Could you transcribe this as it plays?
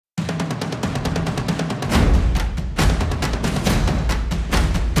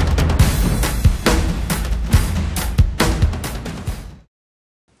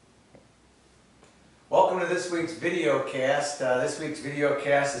this week's VideoCast. This week's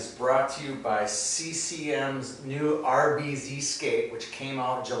VideoCast is brought to you by CCM's new RBZ skate, which came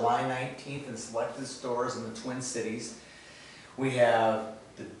out July 19th in selected stores in the Twin Cities. We have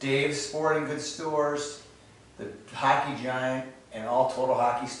the Dave's Sporting Goods stores, the Hockey Giant, and all Total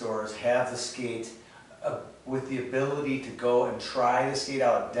Hockey stores have the skate with the ability to go and try the skate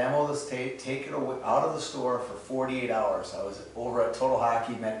out, demo the skate, take it out of the store for 48 hours. I was over at Total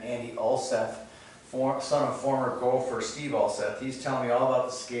Hockey, met Andy Ulseth, son of former golfer Steve Ulseth. He's telling me all about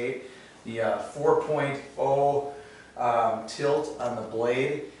the skate, the 4.0 tilt on the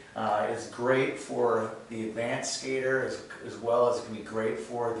blade is great for the advanced skater as well as it can be great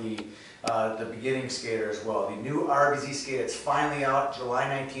for the beginning skater as well. The new RBZ skate, it's finally out. July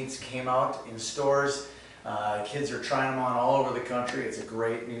 19th came out in stores. Kids are trying them on all over the country. It's a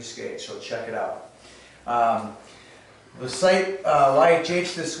great new skate, so check it out. The site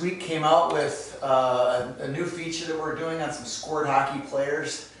YHH this week came out with a new feature that we're doing on some scored hockey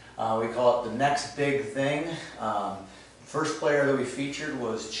players. We call it the next big thing. First player that we featured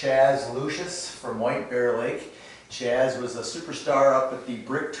was Chaz Lucius from White Bear Lake. Chaz was a superstar up at the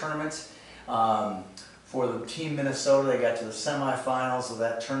Brick Tournament for the Team Minnesota. They got to the semifinals of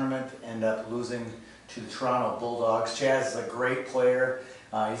that tournament, ended up losing to the Toronto Bulldogs. Chaz is a great player.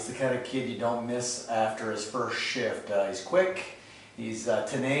 He's the kind of kid you don't miss after his first shift. He's quick, he's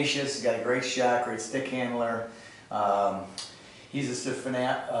tenacious, he's got a great shot, great stick handler. He's just a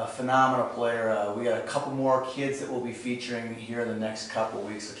phenomenal player. We got a couple more kids that we'll be featuring here in the next couple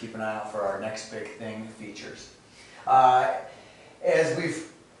weeks, so keep an eye out for our next big thing features. As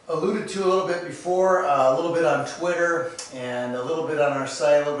we've alluded to a little bit before, a little bit on Twitter and a little bit on our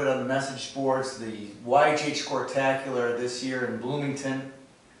site, a little bit on the message boards, the YHH Scortacular this year in Bloomington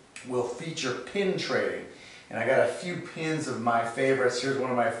will feature pin trading. And I got a few pins of my favorites. Here's one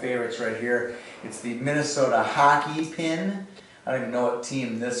of my favorites right here. It's the Minnesota Hockey pin. I don't even know what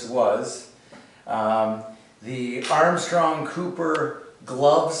team this was. The Armstrong Cooper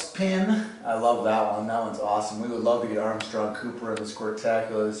gloves pin. I love that one. That one's awesome. We would love to get Armstrong Cooper in the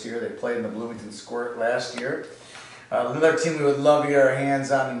Scortacular this year. They played in the Bloomington Squirt last year. Another team we would love to get our hands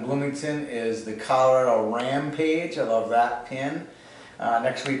on in Bloomington is the Colorado Rampage. I love that pin.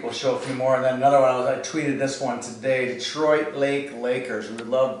 Next week we'll show a few more. And then another one, I tweeted this one today, Detroit Lake Lakers. We would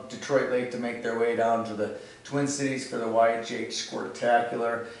love Detroit Lake to make their way down to the Twin Cities for the YHH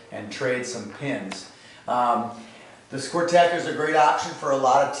Scortacular and trade some pins. The Scortacular is a great option for a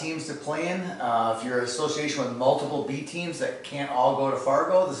lot of teams to play in. If you're an association with multiple B teams that can't all go to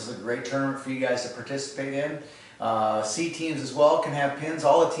Fargo, this is a great tournament for you guys to participate in. C teams as well can have pins.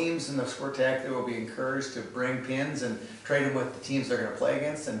 All the teams in the Scortacular will be encouraged to bring pins and trade them with the teams they're going to play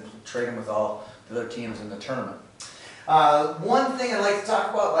against and trade them with all the other teams in the tournament. One thing I'd like to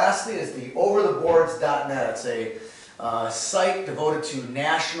talk about lastly is the overtheboards.net. It's a site devoted to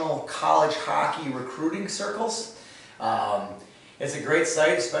national college hockey recruiting circles. It's a great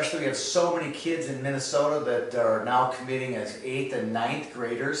site, especially we have so many kids in Minnesota that are now committing as 8th and 9th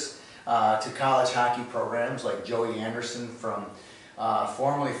graders to college hockey programs, like Joey Anderson from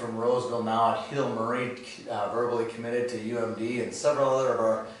formerly from Roseville, now at Hill Murray, verbally committed to UMD, and several other of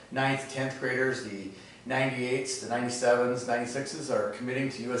our 9th, 10th graders, the 98s, the 97s, 96s are committing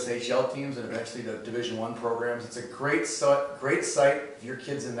to USHL teams and eventually to Division I programs. It's a great site if your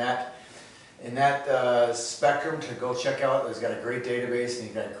kid's in that spectrum to go check out. It's got a great database and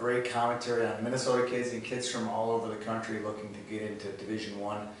you've got great commentary on Minnesota kids and kids from all over the country looking to get into Division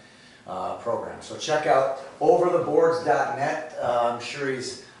I programs. So check out overtheboards.net. I'm sure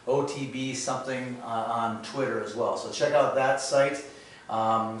he's OTB something on Twitter as well. So check out that site.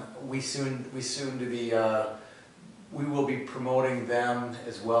 We will be promoting them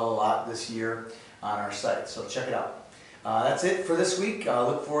as well a lot this year on our site. So check it out. That's it for this week.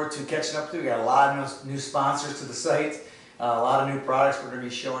 Look forward to catching up with you. We got a lot of new sponsors to the site, a lot of new products we're going to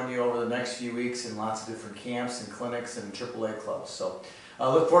be showing you over the next few weeks in lots of different camps and clinics and AAA clubs. So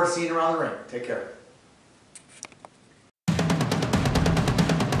look forward to seeing you around the rink. Take care.